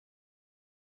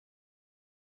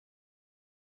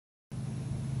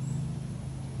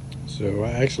So I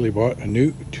actually bought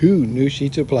two new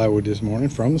sheets of plywood this morning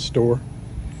from the store,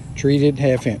 treated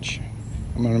 1/2 inch.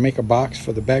 I'm going to make a box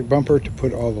for the back bumper to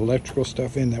put all the electrical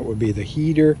stuff in. That would be the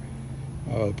heater,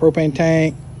 the propane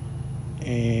tank,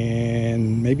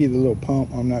 and maybe the little pump.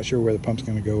 I'm not sure where the pump's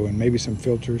going to go, and maybe some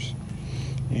filters.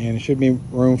 And it should be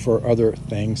room for other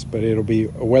things, but it'll be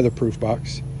a weatherproof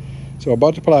box. So I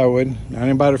bought the plywood. I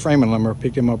didn't buy the framing lumber. I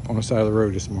picked them up on the side of the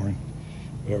road this morning.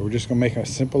 But we're just going to make a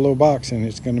simple little box, and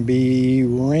it's going to be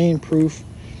rainproof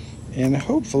and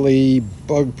hopefully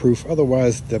bug-proof.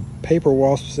 Otherwise, the paper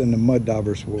wasps and the mud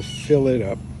daubers will fill it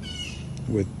up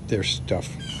with their stuff.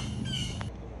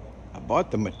 I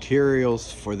bought the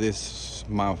materials for this,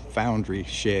 my foundry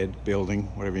shed building,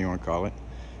 whatever you want to call it,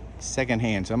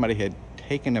 secondhand. Somebody had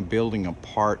taken a building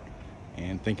apart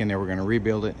and thinking they were going to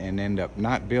rebuild it and end up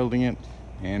not building it.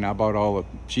 And I bought all the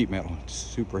sheet metal. It's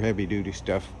super heavy duty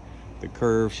stuff. The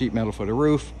curved sheet metal for the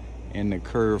roof and the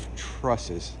curved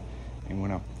trusses. And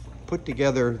when I put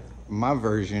together my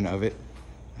version of it,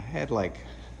 I had like,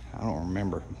 I don't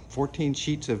remember, 14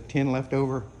 sheets of tin left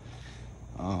over.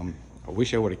 I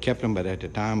wish I would have kept them, but at the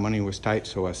time money was tight,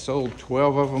 so I sold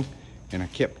 12 of them and I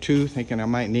kept 2 thinking I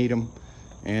might need them.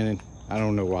 And I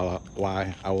don't know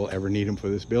why I will ever need them for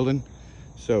this building.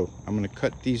 So I'm gonna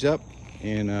cut these up,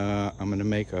 and I'm gonna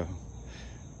make a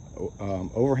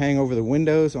overhang over the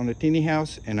windows on the teeny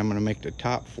house, and I'm gonna make the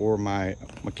top for my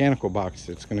mechanical box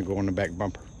that's gonna go on the back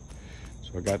bumper.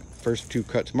 So I got the first 2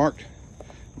 cuts marked.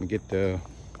 I'm gonna get the,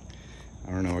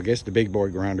 I don't know, I guess the big boy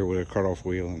grinder with a cut-off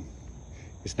wheel, and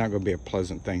it's not gonna be a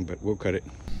pleasant thing, but we'll cut it.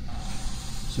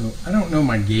 So I don't know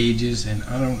my gauges, and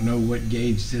I don't know what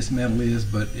gauge this metal is,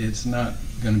 but it's not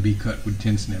going to be cut with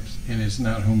tin snips, and it's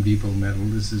not Home Depot metal.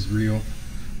 This is real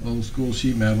old school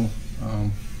sheet metal.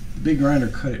 The big grinder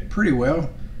cut it pretty well.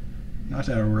 Not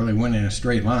that I really went in a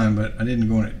straight line, but I didn't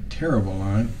go in a terrible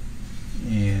line.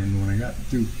 And when I got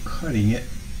through cutting it,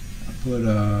 I put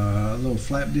a little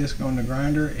flap disc on the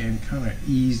grinder and kind of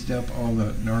eased up all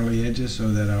the gnarly edges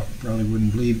so that I probably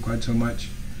wouldn't bleed quite so much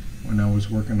when I was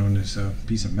working on this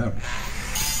piece of metal.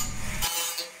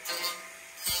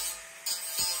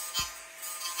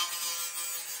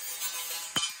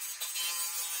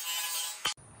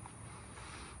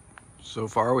 So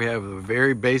far we have a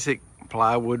very basic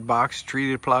plywood box,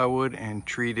 treated plywood and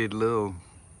treated little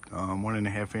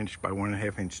 1.5 inch by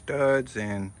 1.5 inch studs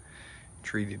and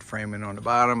treated framing on the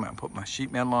bottom. I put my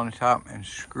sheet metal on the top and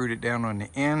screwed it down on the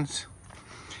ends.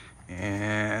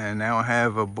 And now I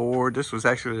have a board. This was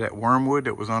actually that wormwood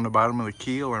that was on the bottom of the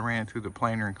keel. I ran through the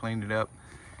planer and cleaned it up.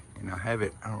 And I have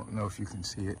it, I don't know if you can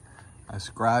see it. I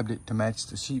scribed it to match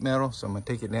the sheet metal. So I'm gonna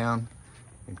take it down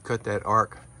and cut that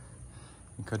arc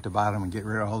and cut the bottom and get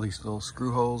rid of all these little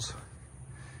screw holes.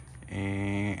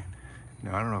 And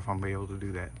no, I don't know if I'm gonna be able to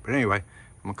do that. But anyway,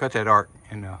 I'm gonna cut that arc,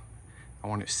 and I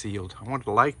want it sealed. I would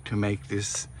like to make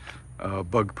this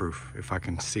bug proof if I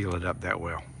can seal it up that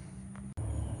well.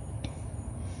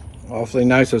 Awfully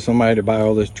nice of somebody to buy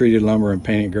all this treated lumber and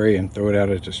paint it gray and throw it out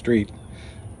at the street.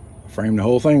 Frame the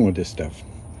whole thing with this stuff.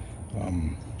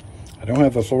 I don't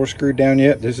have the floor screwed down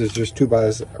yet. This is just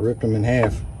 2x. I ripped them in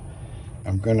half.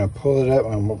 I'm gonna pull it up.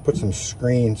 I'm gonna put some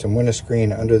screen, some window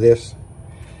screen under this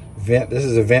vent. This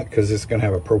is a vent because it's gonna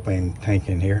have a propane tank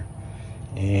in here.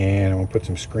 And I'm gonna put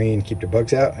some screen, keep the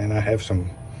bugs out. And I have some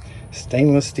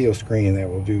stainless steel screen that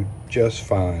will do just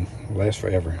fine. It'll last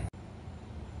forever.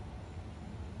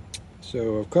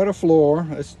 So I've cut a floor.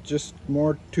 It's just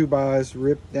more 2x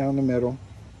ripped down the middle.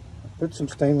 I put some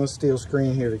stainless steel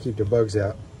screen here to keep the bugs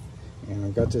out. And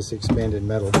I've got this expanded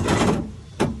metal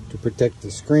to protect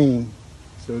the screen.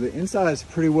 So the inside is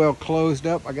pretty well closed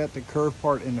up. I got the curved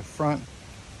part in the front.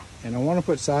 And I want to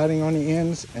put siding on the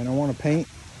ends, and I want to paint.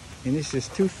 And it's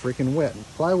just too freaking wet.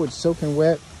 Plywood's soaking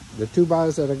wet. The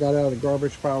 2x that I got out of the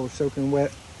garbage pile was soaking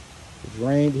wet. It's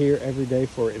rained here every day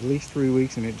for at least 3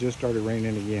 weeks, and it just started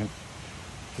raining again.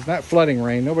 It's not flooding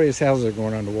rain. Nobody's houses are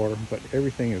going underwater, but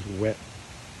everything is wet.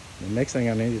 The next thing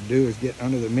I need to do is get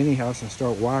under the mini house and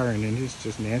start wiring, and it's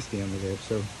just nasty under there.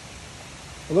 So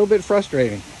a little bit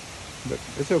frustrating, but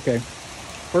it's okay.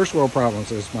 First world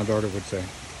problems, as my daughter would say.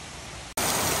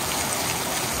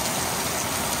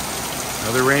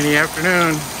 Another rainy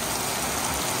afternoon.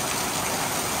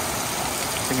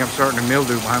 I think I'm starting to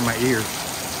mildew behind my ears.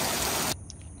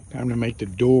 Time to make the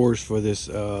doors for this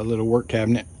little work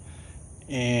cabinet.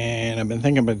 And I've been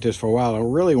thinking about this for a while. I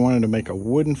really wanted to make a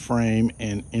wooden frame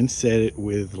and inset it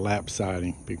with lap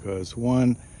siding, because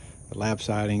one, the lap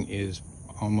siding is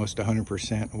almost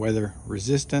 100% weather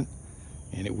resistant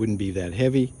and it wouldn't be that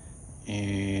heavy,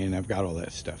 and I've got all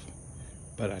that stuff.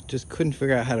 but I just couldn't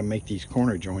figure out how to make these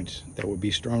corner joints that would be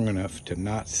strong enough to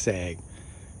not sag,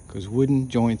 because wooden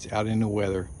joints out in the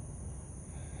weather,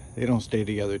 they don't stay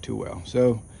together too well.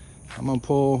 So I'm gonna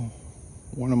pull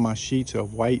one of my sheets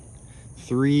of white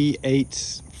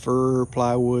 3/8 fir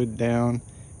plywood down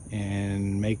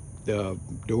and make the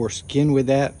door skin with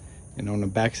that, and on the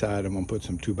back side I'm gonna put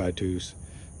some 2x2s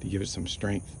to give it some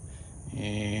strength,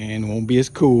 and it won't be as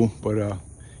cool, but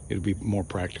it'll be more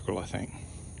practical, I think.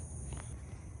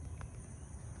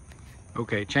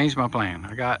 Okay, changed my plan.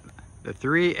 I got the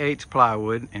 3/8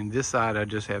 plywood, and this side I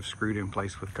just have screwed in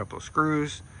place with a couple of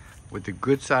screws with the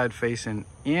good side facing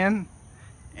in,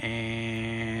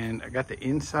 and I got the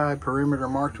inside perimeter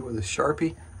marked with a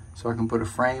Sharpie so I can put a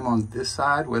frame on this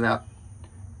side without,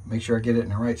 make sure I get it in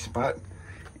the right spot.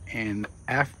 And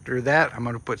after that, I'm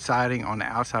going to put siding on the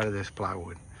outside of this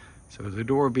plywood. So the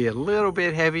door will be a little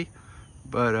bit heavy,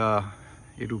 but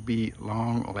it'll be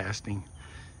long lasting,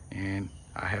 and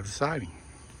I have the siding.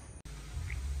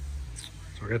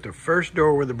 So I got the first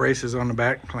door with the braces on the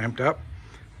back clamped up.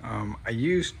 I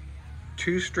used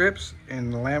 2 strips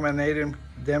and laminated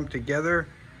them together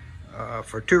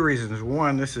for 2 reasons.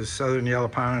 One, this is southern yellow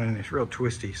pine and it's real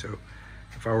twisty, so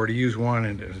if I were to use one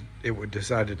and it would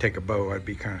decide to take a bow, I'd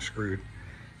be kind of screwed.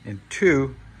 And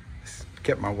 2, this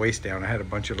kept my waist down. I had a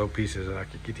bunch of low pieces that I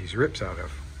could get these rips out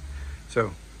of.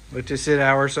 So let this sit an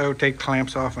hour or so, take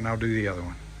clamps off, and I'll do the other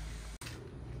one.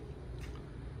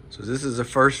 So this is the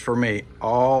first for me.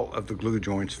 All of the glue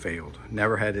joints failed.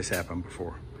 Never had this happen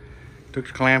before. Took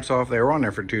the clamps off. They were on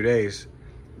there for 2 days,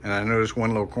 and I noticed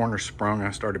one little corner sprung.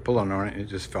 I started pulling on it, and it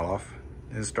just fell off.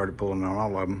 Then started pulling on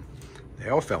all of them. They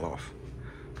all fell off.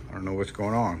 I don't know what's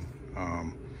going on.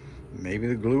 Maybe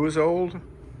the glue is old,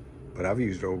 but I've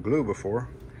used old glue before.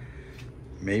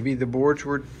 Maybe the boards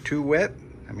were too wet.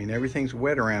 I mean, everything's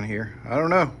wet around here. I don't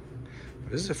know.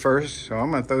 This is the first, so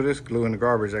I'm gonna throw this glue in the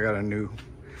garbage. I got a new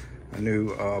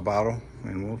bottle,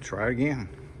 and we'll try again.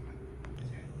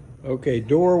 Okay,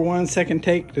 door 1 second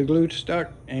take, the glue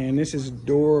stuck, and this is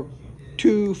door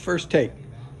 2 first take,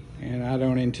 and I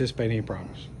don't anticipate any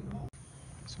problems.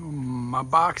 So my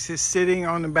box is sitting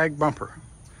on the back bumper.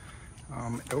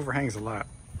 It overhangs a lot.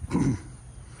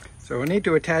 So I need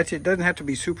to attach it. Doesn't have to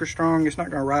be super strong. It's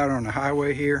not gonna ride on the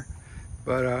highway here,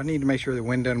 but I need to make sure the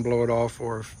wind doesn't blow it off,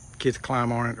 or if kids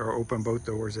climb on it or open both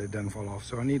doors, it doesn't fall off.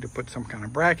 So I need to put some kind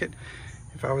of bracket.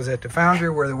 If I was at the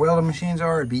foundry where the welding machines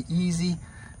are, it'd be easy,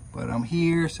 but I'm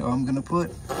here, so I'm gonna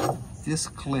put this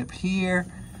clip here.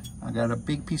 I got a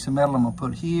big piece of metal I'm gonna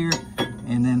put here,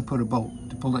 and then put a bolt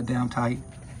to pull it down tight.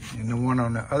 And the one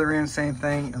on the other end, same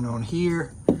thing, and on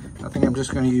here, I think I'm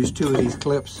just gonna use 2 of these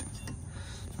clips.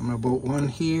 I'm gonna bolt one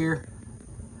here,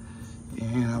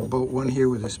 and I'll bolt one here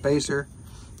with a spacer.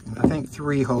 And I think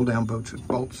 3 hold down bolts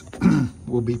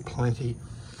will be plenty.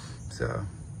 So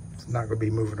it's not gonna be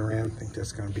moving around. I think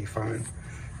that's gonna be fine.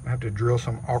 I have to drill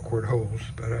some awkward holes,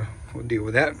 but we'll deal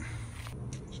with that.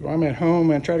 So I'm at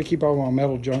home, and I try to keep all my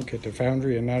metal junk at the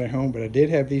foundry and not at home, but I did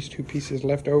have these 2 pieces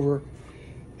left over.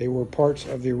 They were parts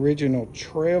of the original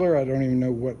trailer. I don't even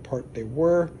know what part they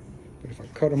were, but if I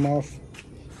cut them off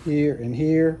here and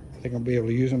here, I think I'll be able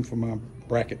to use them for my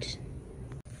brackets.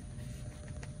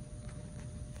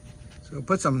 So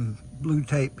put some blue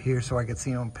tape here so I can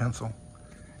see on pencil,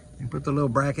 and put the little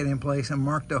bracket in place and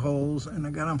mark the holes, and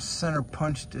I got them center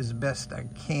punched as best I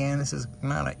can. This is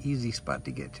not an easy spot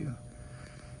to get to,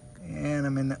 and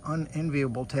I'm in the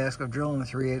unenviable task of drilling a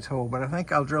 3/8 hole, but I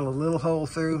think I'll drill a little hole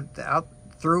through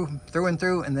and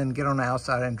through, and then get on the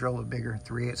outside and drill a bigger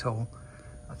 3/8 hole.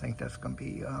 I think that's gonna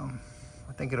be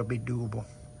I think it'll be doable.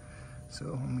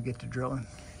 So I'm gonna get to drilling.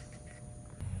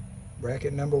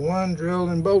 Bracket number 1 drilled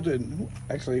and bolted.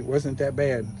 Actually, it wasn't that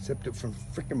bad, except that some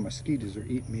freaking mosquitoes are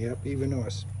eating me up, even though I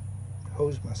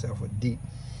hosed myself with DEET.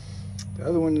 The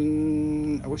other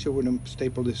one, I wish I wouldn't have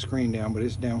stapled this screen down, but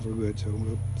it's down for good, so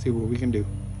we'll see what we can do.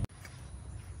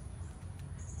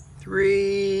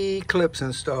 3 clips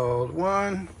installed.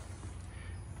 1,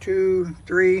 2,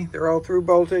 3. They're all through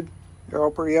bolted. They're all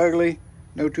pretty ugly.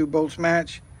 No 2 bolts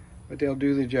match, but they'll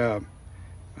do the job.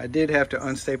 I did have to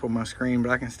unstaple my screen, but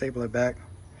I can staple it back.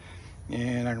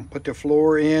 And I can put the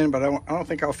floor in, but I don't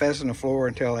think I'll fasten the floor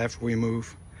until after we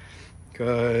move,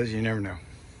 because you never know.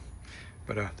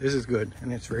 But this is good,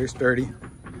 and it's very sturdy.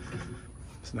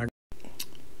 It's not.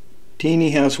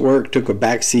 Teeny Housework took a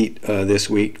back seat this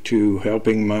week to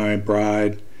helping my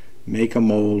bride make a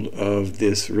mold of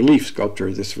this relief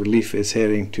sculpture. This relief is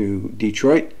heading to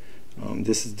Detroit.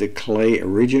 This is the clay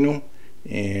original,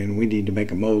 and we need to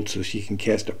make a mold so she can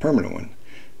cast a permanent one.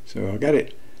 So I got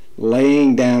it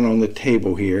laying down on the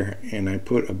table here, and I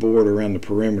put a board around the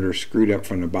perimeter screwed up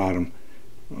from the bottom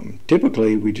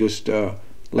Typically we just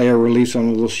lay our reliefs on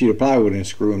a little sheet of plywood and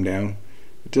screw them down,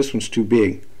 but this one's too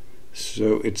big,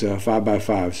 so it's a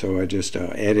 5x5, so I just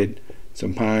added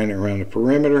some pine around the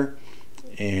perimeter,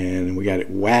 and we got it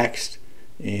waxed,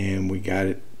 and we got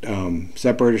it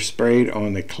separator sprayed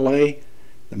on the clay,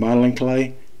 the modeling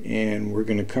clay, and we're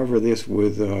going to cover this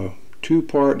with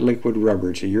 2-part liquid rubber.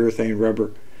 It's a urethane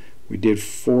rubber. We did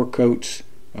 4 coats,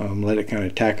 let it kind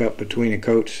of tack up between the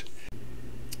coats.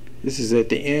 This is at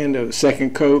the end of the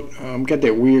second coat. Got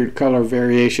that weird color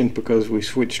variation because we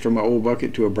switched from an old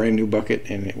bucket to a brand new bucket,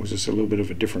 and it was just a little bit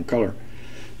of a different color.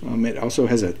 It also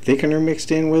has a thickener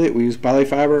mixed in with it. We use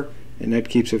polyfiber, and that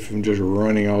keeps it from just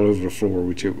running all over the floor,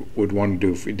 which it would want to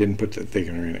do if we didn't put the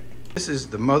thickener in it. This is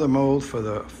the mother mold for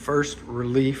the first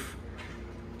relief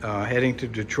heading to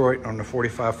Detroit on the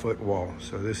 45-foot wall.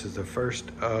 So this is the first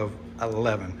of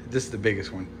 11. This is the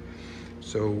biggest one.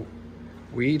 So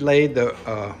we laid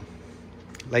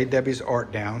Debbie's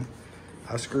art down.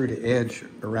 I screwed the edge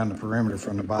around the perimeter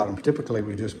from the bottom. Typically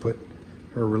we just put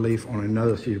her relief on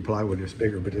another sheet of plywood that's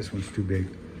bigger, but this one's too big.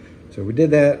 So we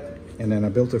did that, and then I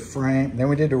built a frame. Then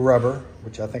we did the rubber,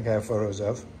 which I think I have photos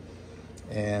of.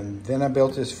 And then I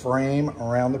built this frame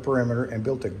around the perimeter and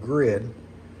built a grid.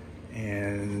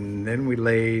 And then we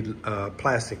laid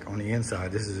plastic on the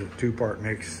inside. This is a 2-part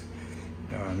mix.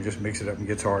 Just mix it up and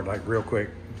gets hard like real quick.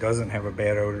 Doesn't have a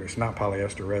bad odor. It's not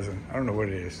polyester resin. I don't know what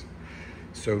it is.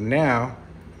 So now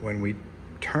when we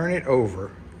turn it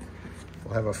over,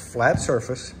 we'll have a flat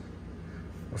surface,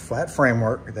 a flat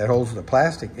framework that holds the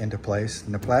plastic into place,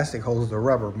 and the plastic holds the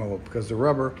rubber mold because the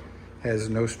rubber has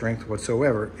no strength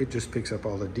whatsoever. It just picks up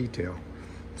all the detail.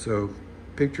 So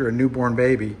picture a newborn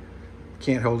baby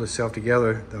can't hold itself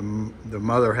together. The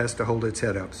mother has to hold its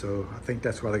head up. So I think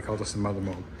that's why they call this the mother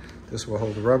mold. This will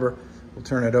hold the rubber. We'll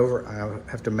turn it over.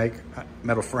 I have to make a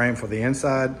metal frame for the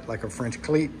inside, like a French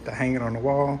cleat, to hang it on the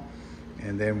wall.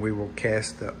 And then we will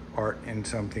cast the art in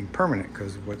something permanent,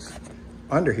 because what's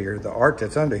under here, the art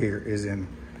that's under here, is in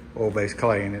oil-based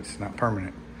clay, and it's not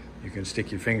permanent. You can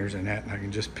stick your fingers in that, and I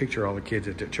can just picture all the kids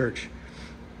at the church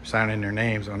signing their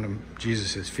names on them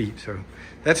Jesus's feet. So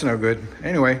that's no good.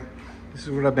 Anyway, this is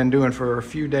what I've been doing for a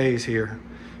few days here,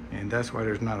 and that's why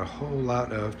there's not a whole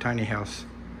lot of tiny house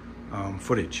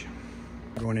footage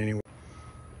going anywhere.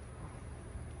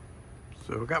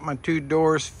 So I got my 2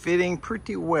 doors fitting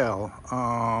pretty well.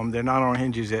 They're not on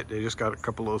hinges yet. They just got a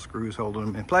couple little screws holding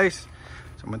them in place.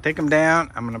 So I'm gonna take them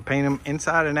down. I'm gonna paint them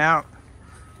inside and out.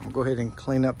 I'm gonna go ahead and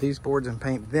clean up these boards and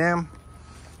paint them.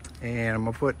 And I'm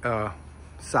gonna put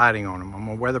siding on them. I'm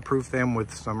gonna weatherproof them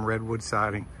with some redwood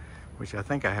siding, which I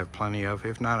think I have plenty of.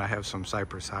 If not, I have some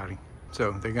cypress siding.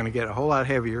 So they're gonna get a whole lot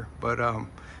heavier, but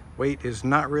weight is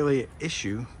not really an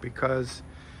issue because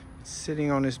it's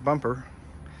sitting on this bumper.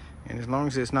 And as long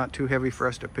as it's not too heavy for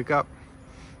us to pick up,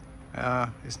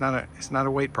 it's not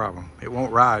a weight problem. It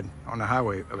won't ride on the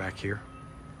highway back here.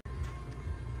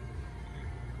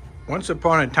 Once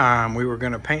upon a time, we were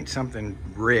gonna paint something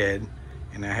red,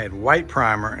 and I had white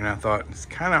primer, and I thought it's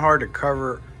kind of hard to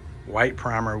cover white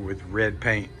primer with red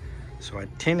paint. So I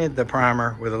tinted the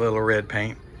primer with a little red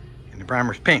paint, and the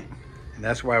primer's pink. And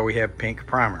that's why we have pink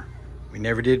primer. We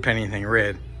never did paint anything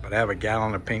red, but I have a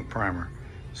gallon of pink primer.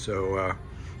 So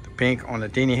the pink on the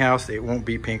teeny house, it won't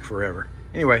be pink forever.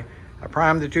 Anyway, I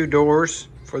primed the 2 doors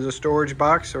for the storage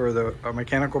box or the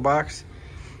mechanical box.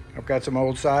 I've got some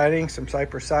old siding, some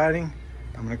cypress siding.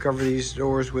 I'm gonna cover these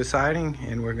doors with siding,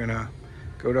 and we're gonna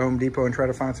go to Home Depot and try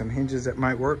to find some hinges that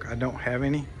might work. I don't have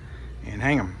any, and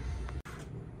hang them.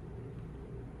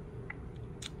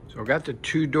 So I got the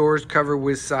 2 doors covered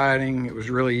with siding. It was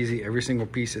really easy. Every single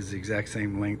piece is the exact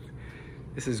same length.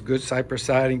 This is good cypress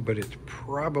siding, but it's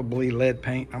probably lead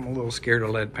paint. I'm a little scared of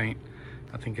lead paint.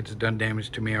 I think it's done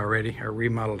damage to me already. I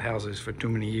remodeled houses for too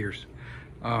many years.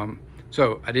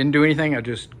 So I didn't do anything. I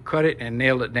just cut it and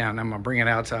nailed it down. I'm gonna bring it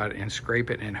outside and scrape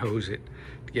it and hose it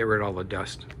to get rid of all the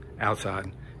dust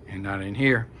outside and not in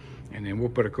here. And then we'll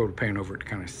put a coat of paint over it to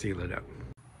kind of seal it up.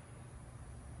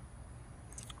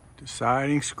 The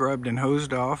siding scrubbed and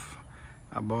hosed off.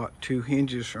 I bought 2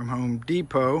 hinges from Home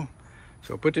Depot.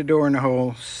 So I put the door in the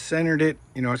hole, centered it.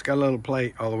 You know, it's got a little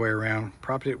plate all the way around.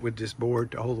 Propped it with this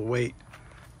board to hold the weight.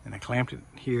 And I clamped it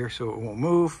here so it won't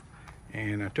move.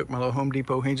 And I took my little Home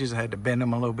Depot hinges. I had to bend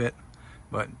them a little bit,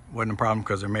 but wasn't a problem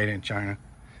because they're made in China.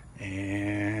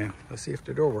 And let's see if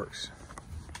the door works.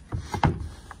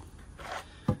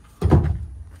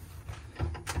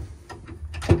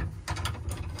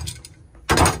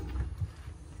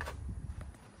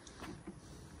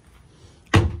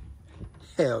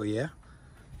 Hell yeah.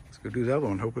 Let's go do the other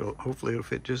one. Hopefully it'll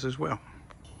fit just as well.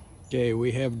 Okay,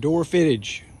 we have door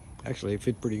fittage. Actually, it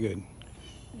fit pretty good.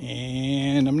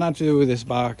 And I'm not through with this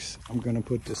box. I'm going to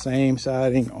put the same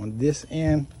siding on this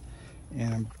end,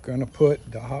 and I'm going to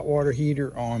put the hot water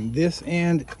heater on this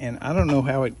end. And I don't know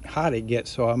how hot it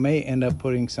gets, so I may end up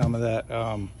putting some of that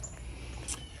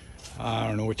I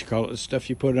don't know what you call it, the stuff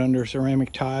you put under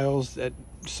ceramic tiles, that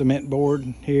cement board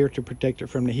here to protect it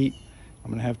from the heat.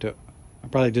 I'm gonna have to, I'll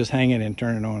probably just hang it and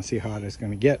turn it on and see how hot it's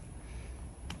gonna get.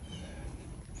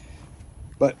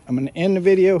 But I'm gonna end the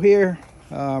video here.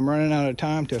 I'm running out of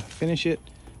time to finish it.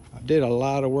 I did a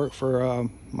lot of work for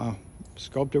my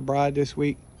sculptor bride this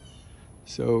week,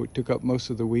 so it took up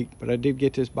most of the week, but I did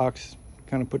get this box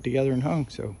kind of put together and hung.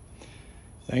 So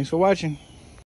thanks for watching.